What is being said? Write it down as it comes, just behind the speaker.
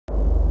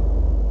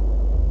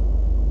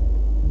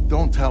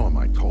Don't tell him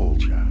I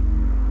told you.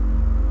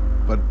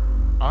 But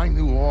I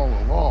knew all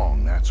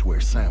along that's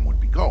where Sam would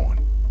be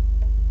going.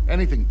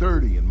 Anything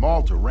dirty in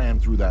Malta ran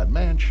through that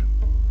mansion.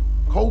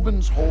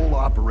 Kobin's whole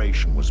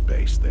operation was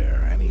based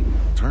there, and he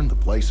turned the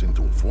place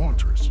into a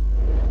fortress.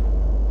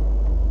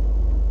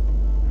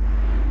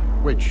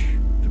 Which,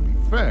 to be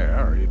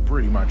fair, it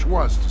pretty much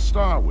was to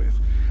start with.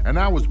 And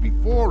that was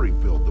before he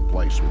filled the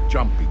place with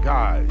jumpy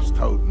guys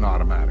toting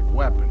automatic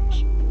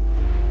weapons.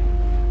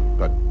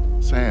 But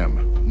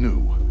Sam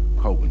knew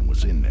Kobin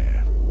was in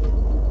there.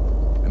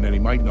 And that he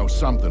might know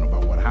something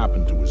about what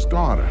happened to his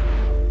daughter.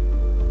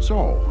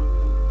 So,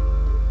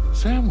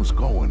 Sam was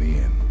going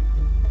in,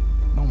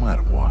 no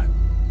matter what.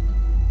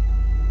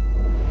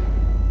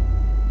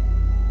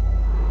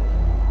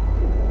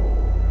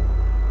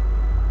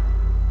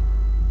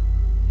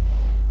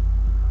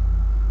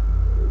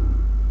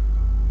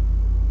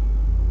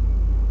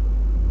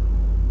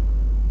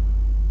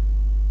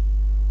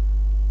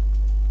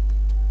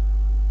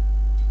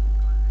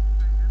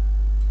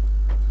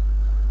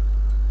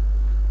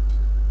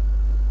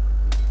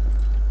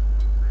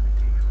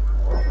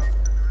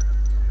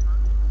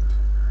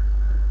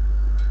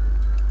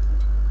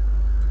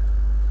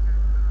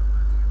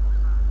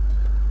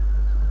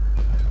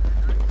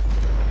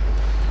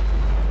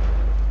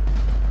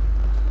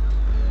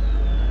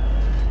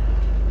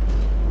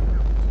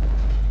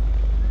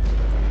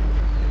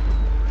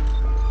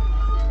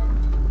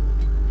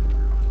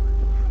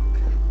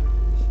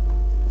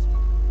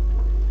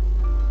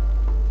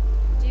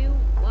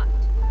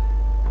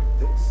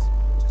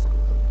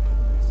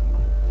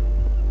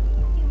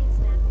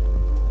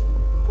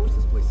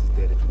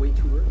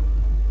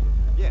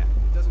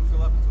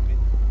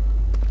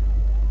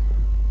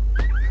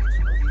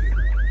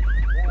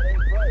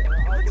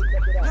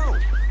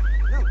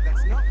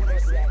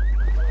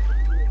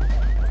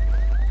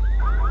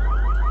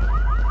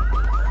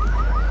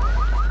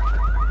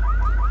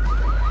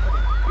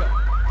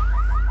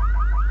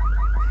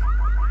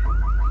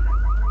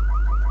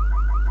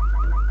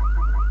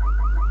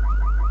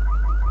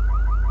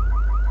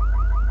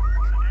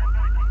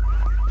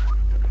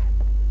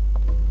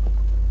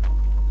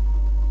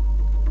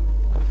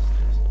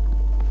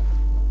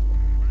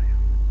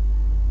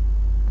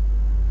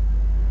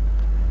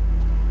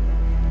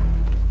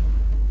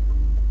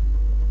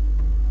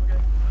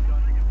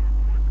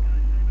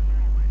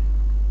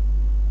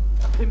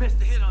 They missed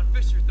the hit on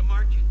Fisher at the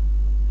market.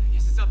 I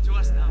guess it's up to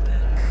us now,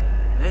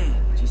 man.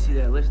 Man, did you see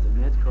that list of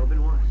meds Kobin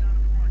wants?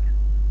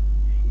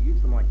 He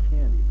eats them like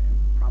candy, man.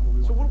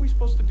 Probably. So what are we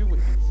supposed to do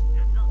with these?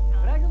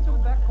 Drag them to the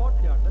back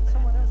courtyard. Let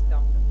someone else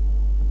dump them.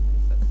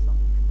 He said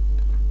something.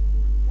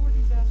 Who are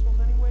these assholes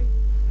anyway?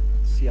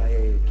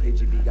 CIA,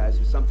 KGB guys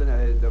or something.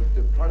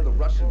 They're part of the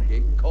Russian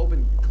gig.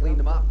 Kobin cleaned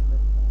them up.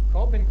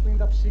 Kobin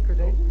cleaned up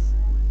secret agents?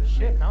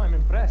 Shit, now I'm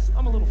impressed.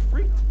 I'm a little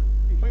freaked.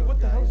 Wait, what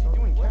the hell is he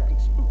doing capping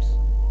spooks?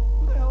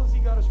 Who the hell has he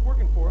got us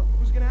working for?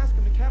 Who's gonna ask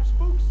him to cap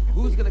spooks?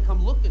 Who's gonna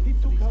come looking? He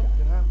took out.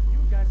 You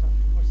guys are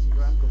pussies.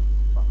 Gramco.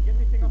 Get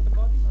anything off the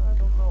bodies? I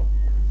don't know.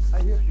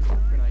 I hear you.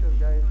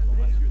 Guys.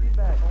 Unless you're the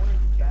Bad. owner,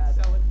 you can't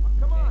sell it.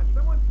 Come on,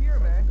 someone's here,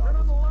 man. Turn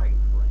on the light.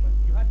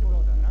 You had to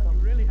go there. Huh? You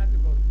really had to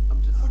go there.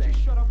 I'm just Would saying. you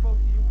shut up, both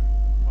of you?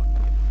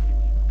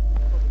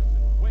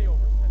 Way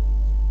over 7.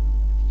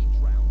 If he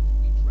drowns,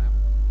 we drown.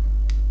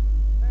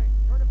 Hey,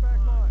 turn it back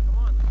on. Come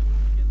on, the sooner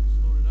we get this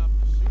loaded up,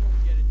 the sooner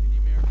we get it to the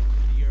Americans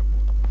at the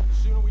airport. The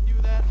sooner we do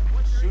that,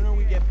 the sooner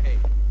we get paid.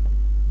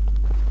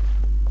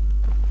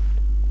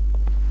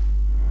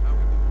 How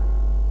we doing?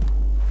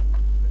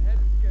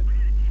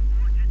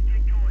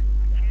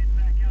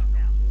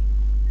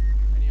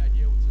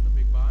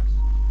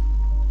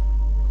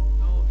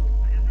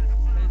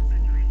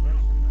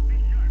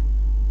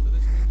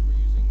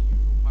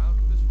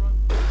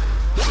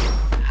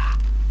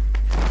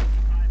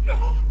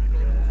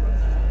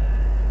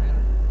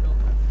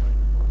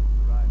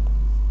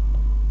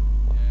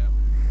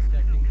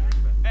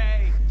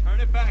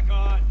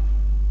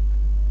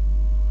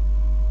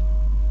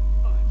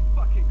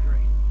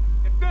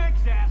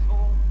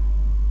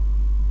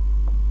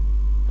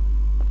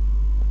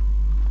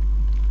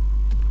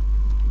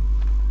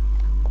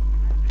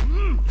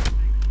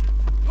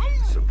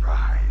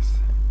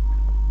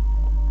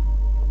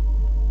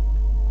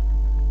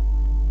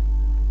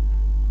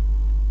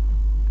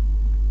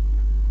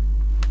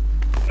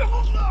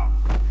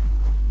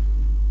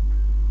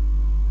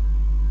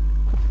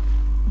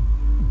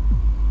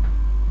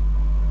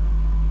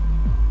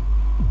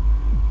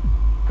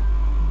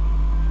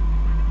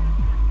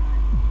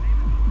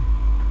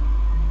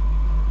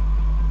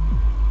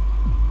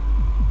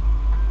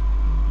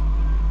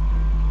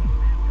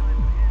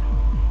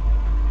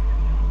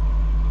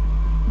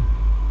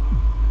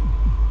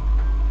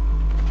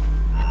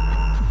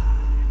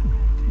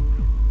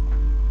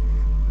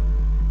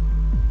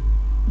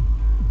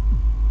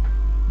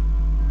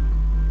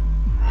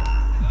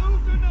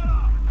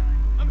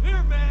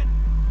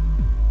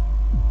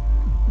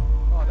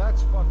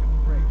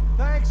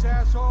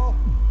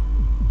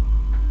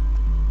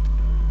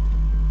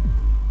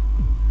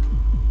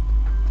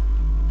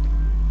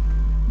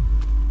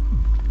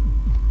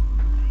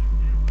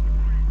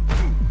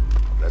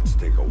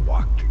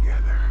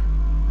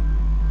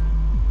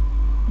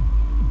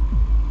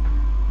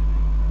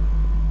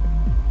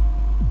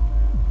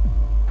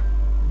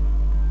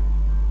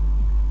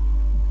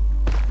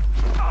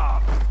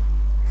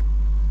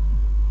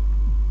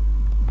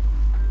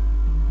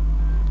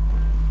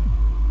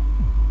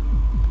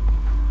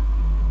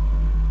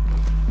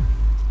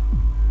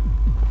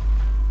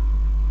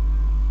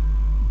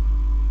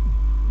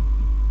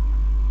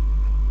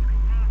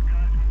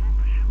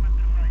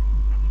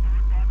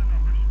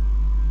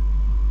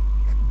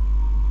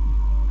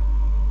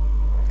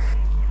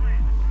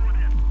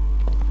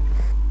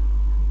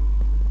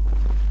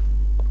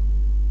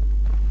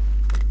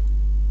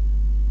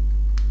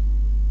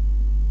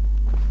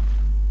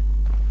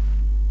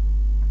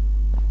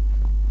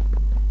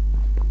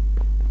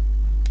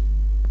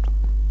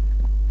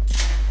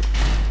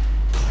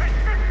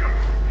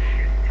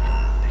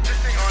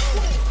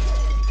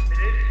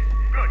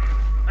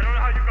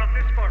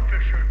 this far,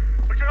 Fisher,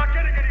 but you're not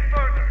getting any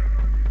further.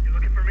 You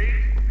looking for me?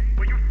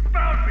 Well, you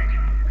found me.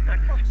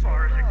 That's as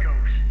far as it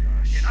goes.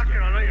 You're not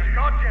gonna lay a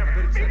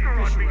goddamn finger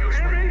on me, you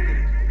hear me?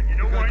 And you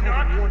know why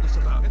not? It's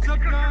up, Because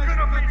guys. you're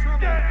gonna be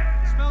dead.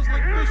 Smells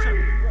like You hear Fisher.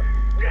 me?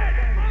 Dead,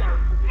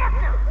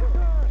 motherfucker!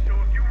 So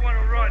if you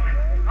wanna run,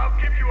 I'll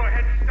give you a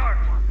head start.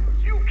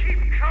 You keep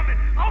coming,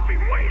 I'll be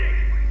waiting.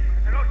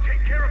 And I'll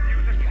take care of you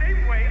the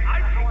same way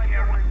I take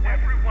care of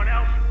everyone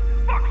else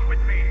who fucks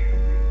with me.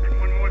 And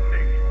one more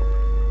thing.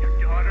 Your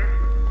daughter,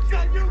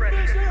 your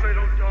precious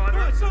little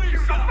daughter,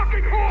 she's a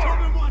fucking whore!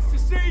 Someone wants to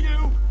see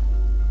you.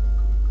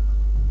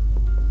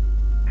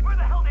 Where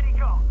the hell did he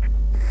go?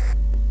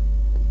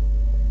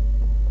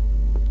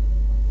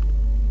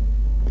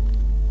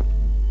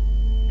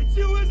 It's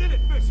you, isn't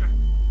it, Fisher?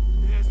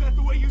 Yeah, is that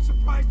the way you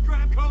surprised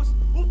Gramkos?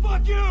 Well,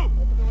 fuck you!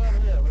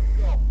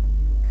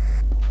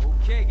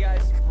 Okay,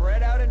 guys,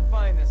 spread out and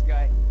find this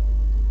guy.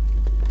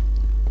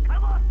 I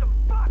lost him,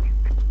 fuck!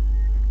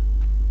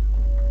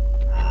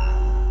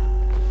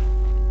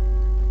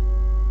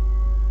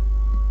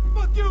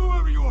 Fuck you,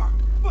 whoever you are!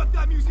 Fuck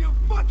that museum!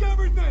 Fuck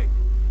everything!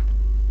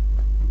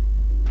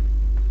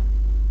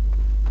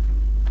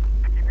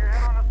 Keep your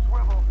head on a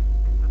swivel.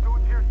 The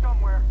dude's here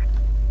somewhere.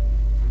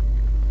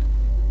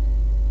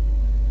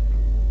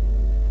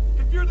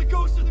 If you're the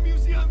ghost of the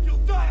museum, you'll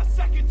die a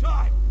second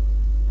time!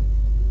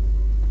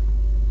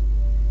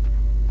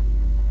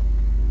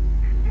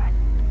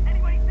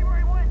 Anybody see where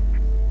he went?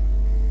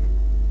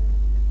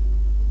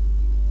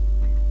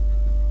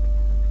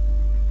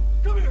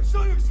 Come here,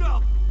 show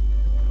yourself!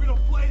 We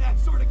don't play that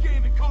sort of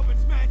game in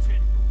Kobin's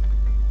mansion!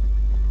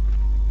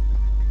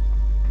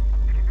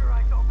 Keep your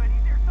eyes open.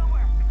 He's here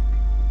somewhere.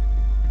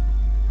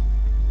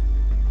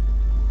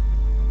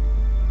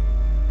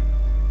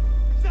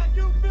 Is that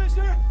you,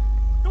 Fisher?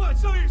 Come on,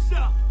 show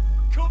yourself!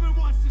 Kobin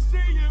wants to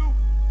see you!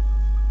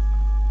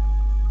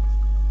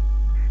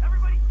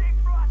 Everybody stay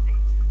frosty.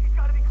 He's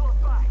got to be close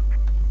by.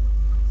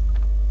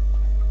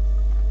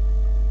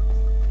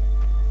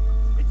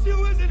 It's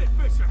you, isn't it,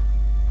 Fisher?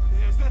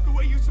 Yeah, is that the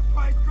way you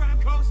surprised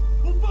Gramkos?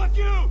 Well, fuck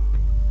you!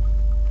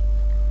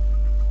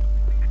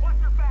 Watch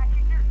your back.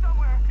 He's here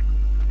somewhere.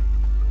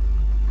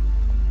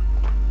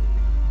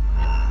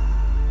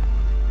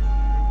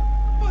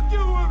 Fuck you,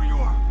 whoever you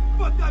are!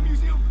 Fuck that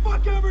museum!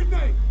 Fuck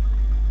everything!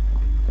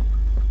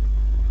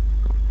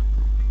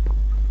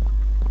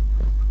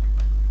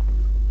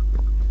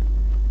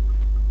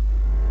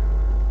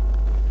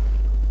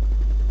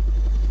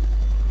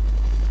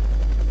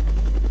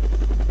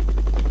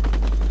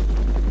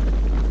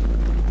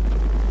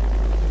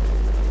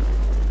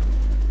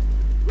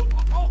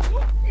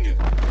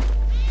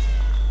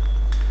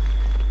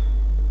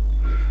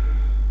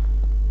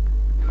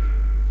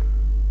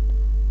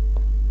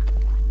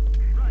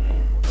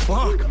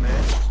 Fuck,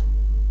 man.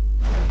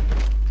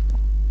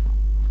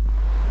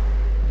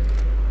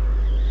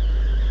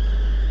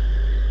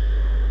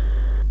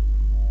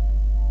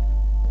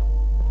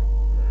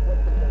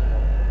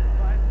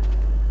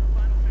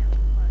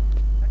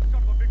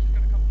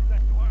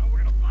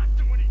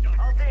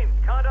 All teams,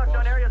 conduct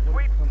on area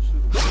sweep.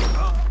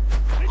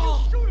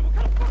 Shoot him! What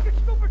kind of fucking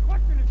stupid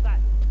question is that?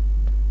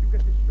 You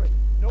get this straight.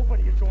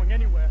 Nobody is going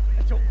anywhere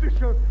until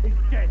Fisher is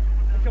dead.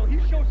 Until he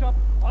shows up,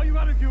 all you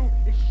gotta do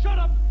is shut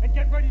up and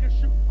get ready to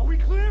shoot. Are we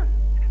clear?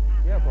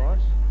 Yeah, boss.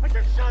 I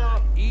said shut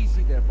up!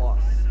 Easy there,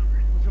 boss.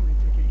 Will somebody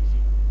take it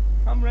easy?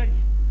 I'm ready.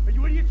 Are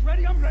you idiots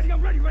ready? I'm ready.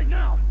 I'm ready right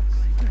now.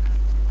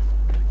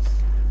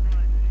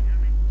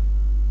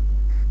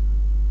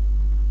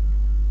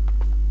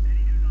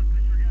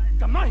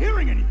 I'm not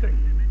hearing anything.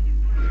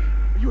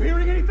 Are you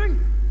hearing anything?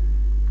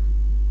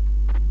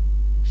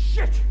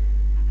 Shit!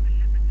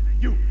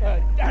 You,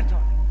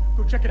 Anton,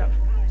 go check it out.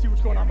 See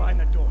what's going on behind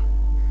that door.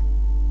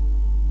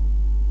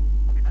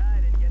 I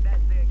didn't get that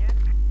thing again.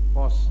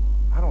 Boss,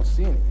 I don't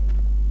see anything.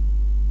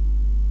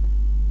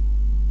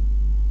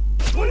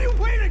 What are you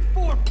waiting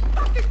for?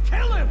 Fucking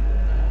kill him!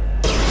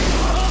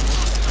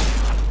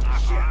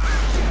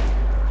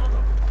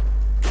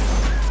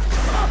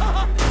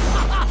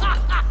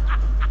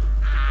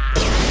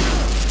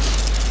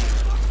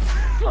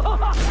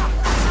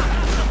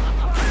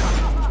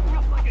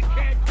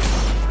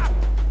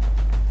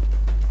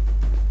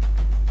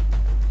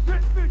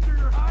 Shit, Fisher,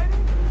 you're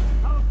hiding?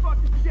 How the fuck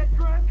did you get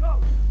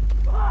Gramkos?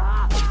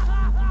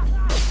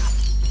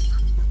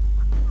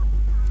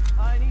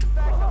 I need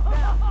backup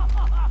now.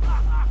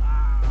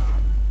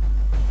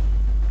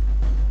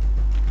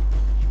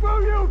 Screw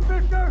you,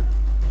 Fisher!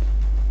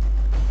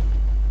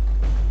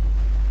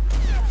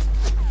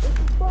 This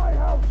is my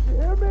house, you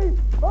hear me?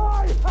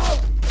 My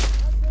house!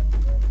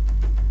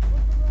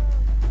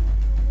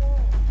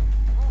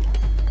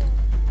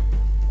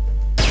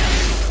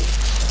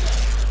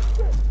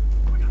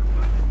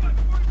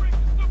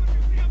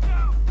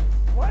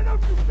 Why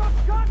don't you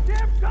just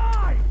goddamn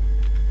die?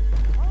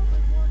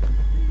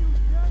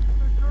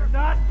 You're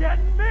not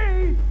getting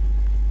me!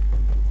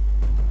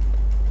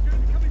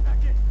 Coming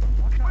back in.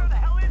 Where the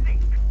hell is he?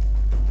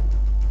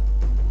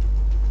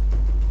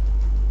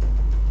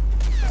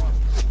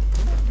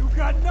 You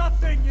got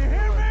nothing, you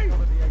hear me?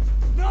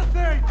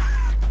 brains!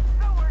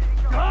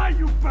 Die,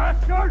 you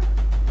bastard!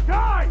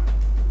 Die!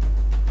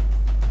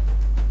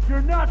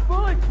 You're not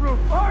bulletproof,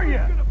 are you?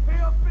 You're gonna pay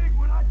up big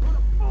when I put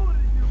a bullet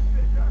in you,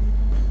 Fisher!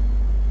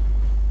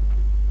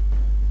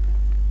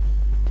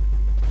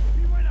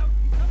 He went out.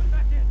 He's coming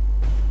back in.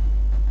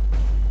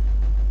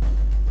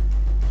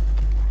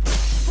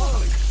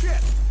 Holy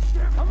shit!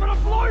 I'm gonna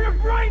blow your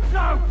brains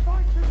out!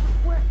 Find Fisher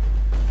quick!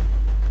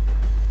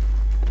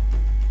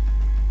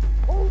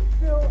 Hold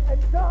still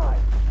and die!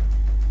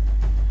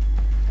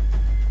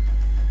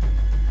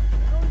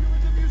 I know you're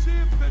in the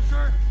museum,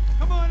 Fisher.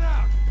 Come on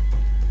out.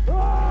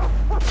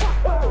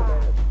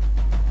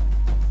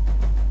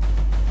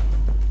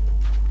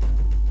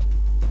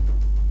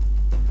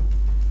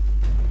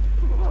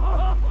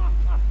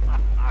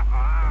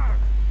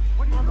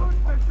 What are you doing,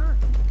 Fisher?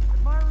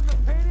 Admiring the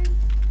painting?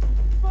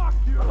 Fuck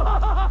you!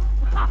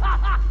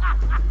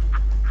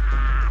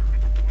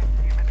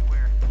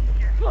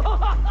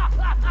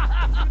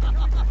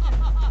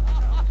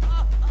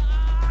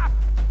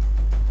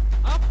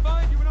 I'll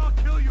find you and I'll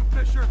kill you,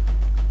 Fisher.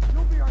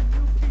 You'll be our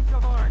new piece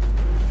of art.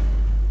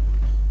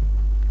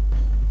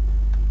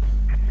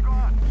 It's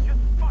gone. Just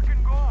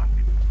fucking gone.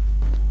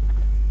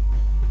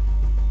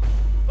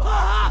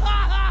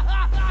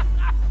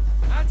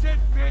 That's it,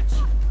 bitch.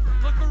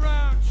 Look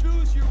around.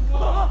 Choose your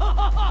wall.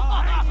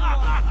 I'll hang you on.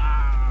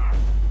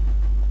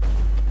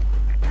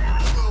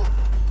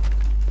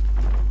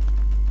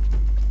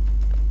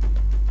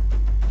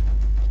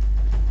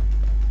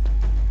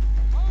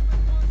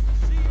 Corbin wants to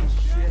see you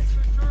dead,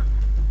 Fisher.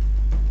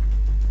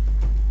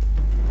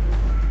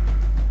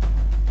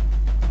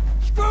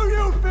 Screw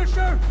you,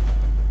 Fisher!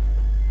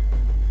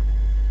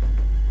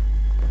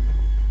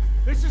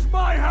 This is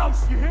my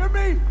house, you hear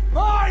me?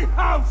 My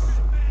house!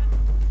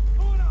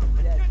 Come on out.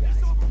 Let's get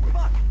this over with.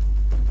 Fuck.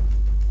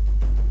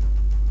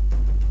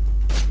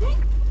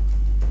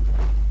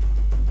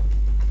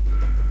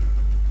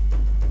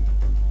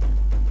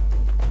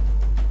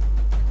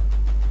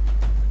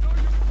 I know you're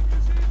in the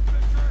museum,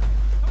 Fisher.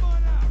 Come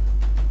on out.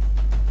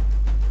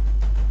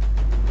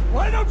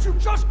 Why don't you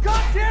just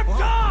goddamn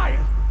die?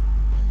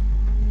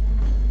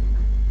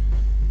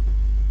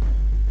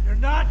 You're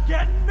not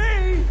getting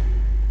me!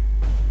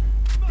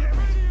 I'm not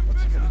ready, you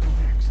Fisher.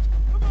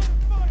 Come on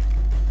and fight.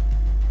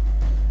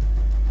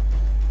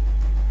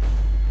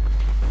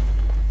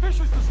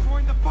 Fisher's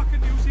destroying the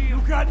fucking museum. You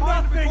got Find him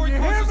nothing, before he you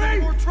hear causes any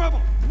me? more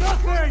trouble.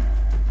 Nothing!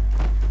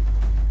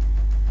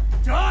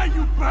 Die,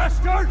 you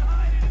bastard!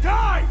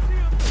 Die!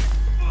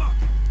 Fuck.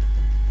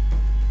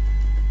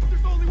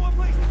 There's only one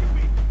place to get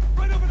me.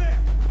 Right over there.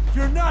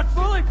 You're not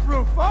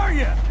bulletproof, are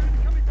you?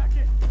 Coming back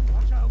in.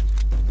 Watch out.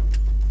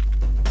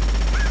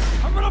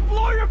 I'm gonna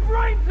blow your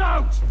brains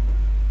out!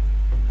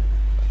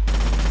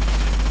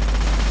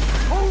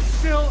 Hold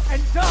still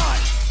and die!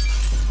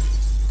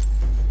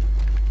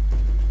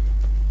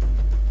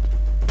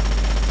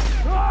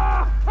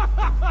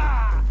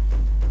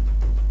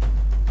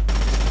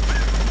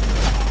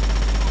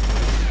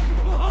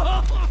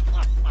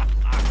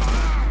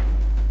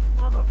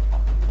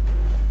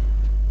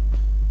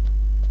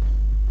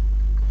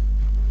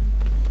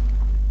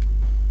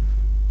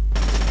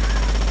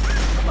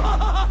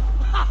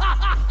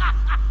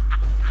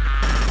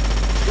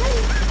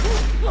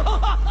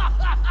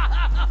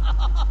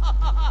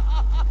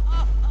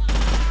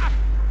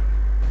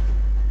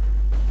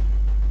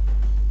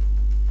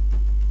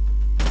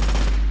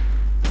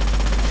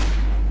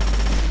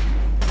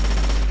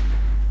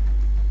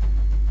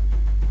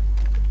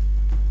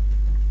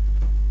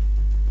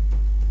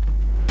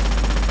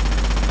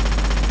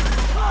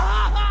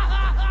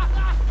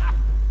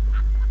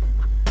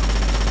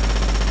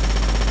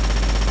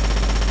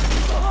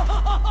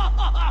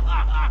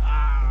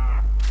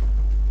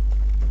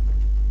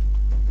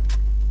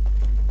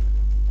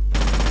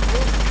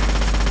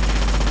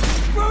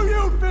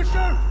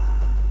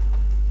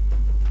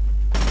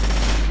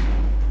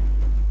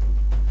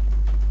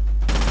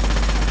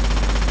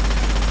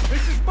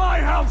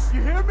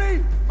 You hear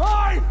me?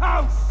 My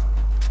house!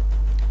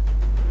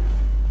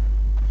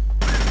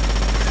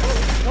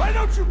 Why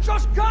don't you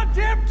just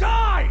goddamn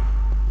die?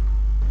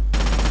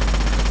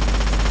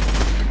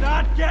 You're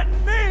not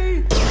getting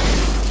me!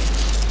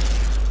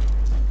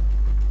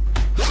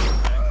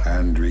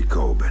 Дрюне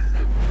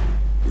Кобину,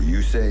 were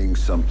you saying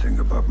something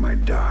about my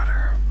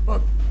daughter?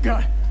 Oh,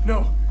 God,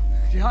 no.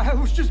 I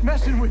was just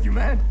messing with you,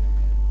 man.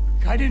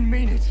 I didn't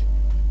mean it.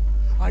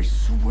 I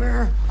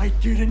swear I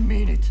didn't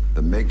mean it.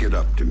 Then make it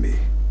up to me.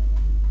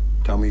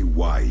 Tell me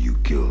why you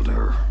killed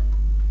her.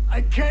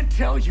 I can't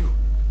tell you.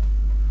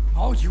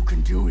 All you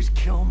can do is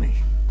kill me.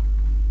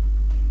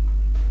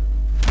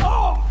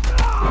 Oh!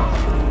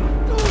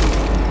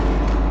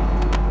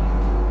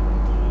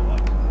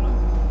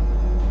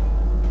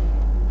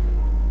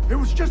 It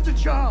was just a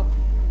job.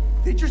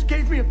 They just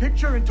gave me a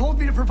picture and told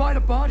me to provide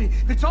a body.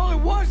 That's all it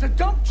was, a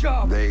dump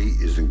job. They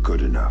isn't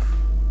good enough.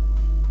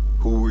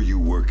 Who were you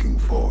working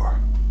for?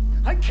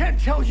 I can't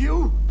tell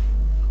you.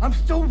 I'm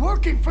still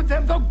working for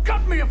them. They'll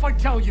gut me if I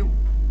tell you.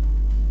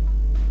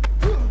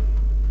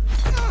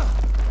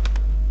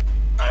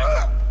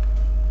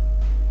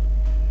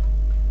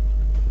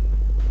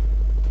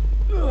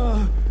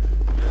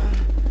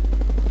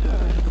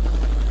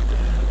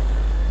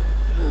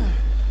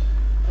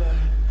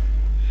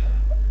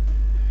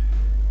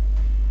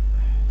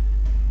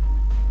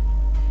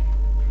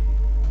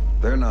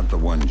 They're not the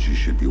ones you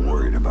should be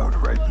worried about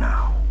right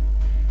now.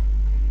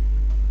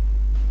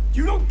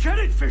 You don't get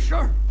it,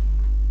 Fisher!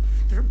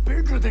 They're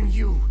bigger than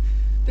you.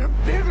 They're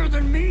bigger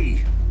than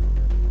me.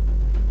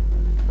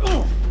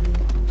 Oh.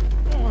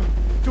 Oh.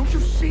 Don't you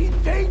see?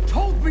 They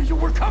told me you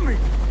were coming.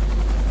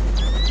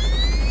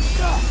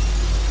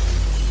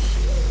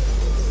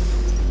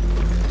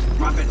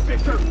 Drop it,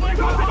 Fisher!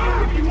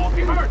 Drop it! You won't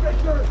be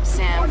hurt!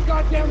 Sam,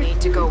 you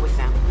need to go with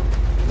them.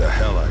 The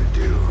hell I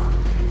do.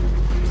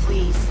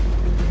 Please.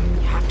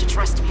 You have to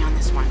trust me on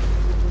this one.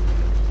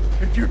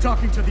 If you're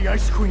talking to the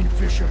Ice Queen,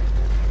 Fisher,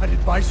 I'd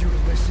advise you to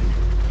listen.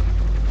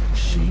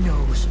 She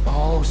knows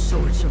all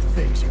sorts of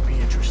things you'd be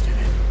interested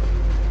in.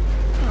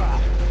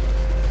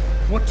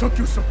 What took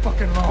you so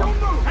fucking long?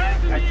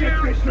 That's it,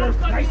 Fisher.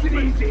 Nice and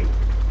easy.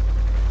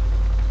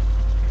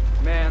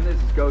 Man,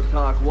 this is Ghost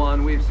Hawk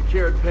 1. We've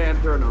secured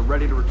Panther and are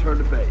ready to return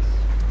to base.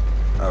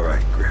 All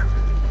right, Grim.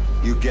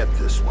 You get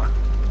this one.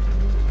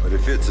 But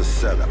if it's a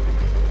setup,